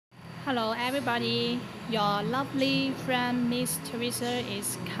Hello everybody, your lovely friend Miss Teresa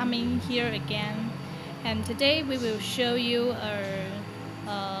is coming here again, and today we will show you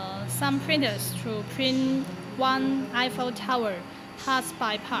some printers to print one Eiffel Tower parts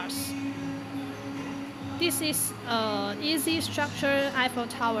by parts. This is an easy structure Eiffel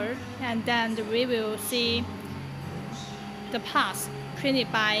Tower, and then we will see the parts printed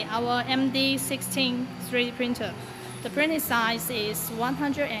by our MD16 3D printer. The printing size is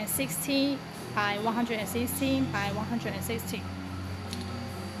 160 by 160 by 160.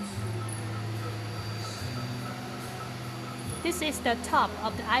 This is the top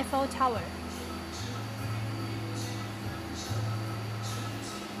of the Eiffel Tower.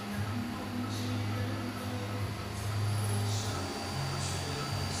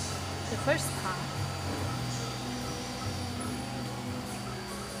 The first part.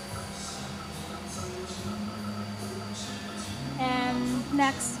 And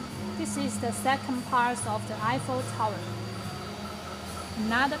next, this is the second part of the Eiffel Tower.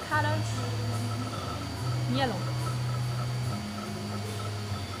 Another color, yellow.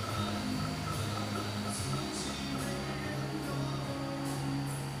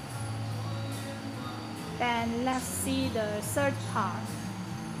 Then let's see the third part.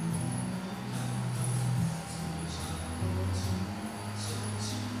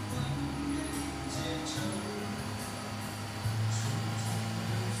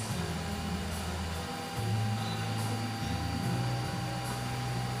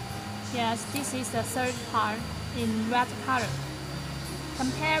 Yes, this is the third part in red color.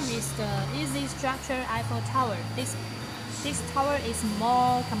 Compared with the easy structure Eiffel Tower, this tower is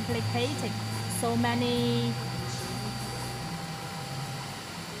more complicated. So many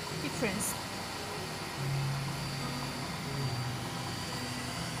difference.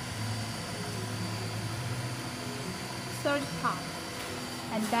 Third part,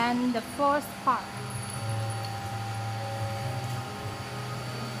 and then the fourth part.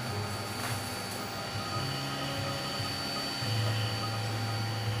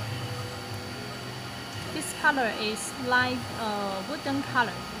 This color is like a wooden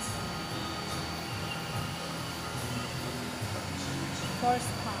color. First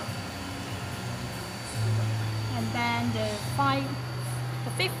part, and then the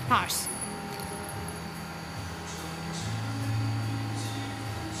fifth part.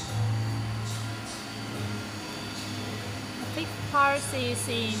 The fifth part is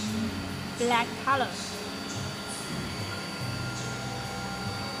in black color.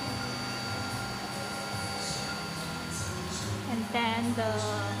 And then the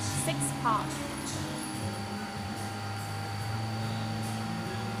sixth part.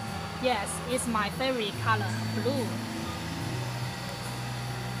 Yes, it's my favorite color, blue.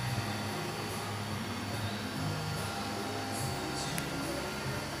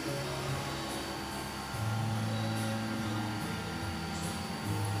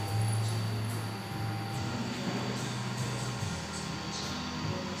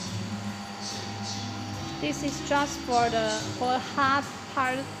 This is just for hard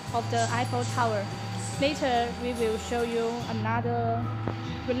part of the Eiffel Tower. Later we will show you another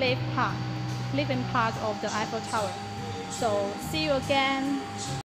relief part of the Eiffel Tower. So see you again.